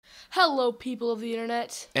Hello, people of the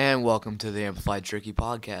internet. And welcome to the Amplified Tricky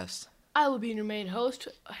podcast. I will be your main host,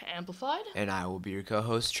 Amplified. And I will be your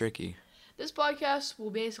co-host, Tricky. This podcast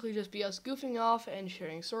will basically just be us goofing off and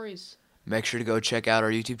sharing stories. Make sure to go check out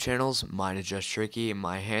our YouTube channels. Mine is Just Tricky, and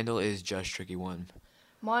my handle is Just Tricky1.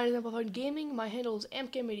 Mine is Amplified Gaming. My handle is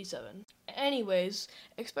AmpGame87. Anyways,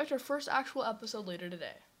 expect our first actual episode later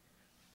today.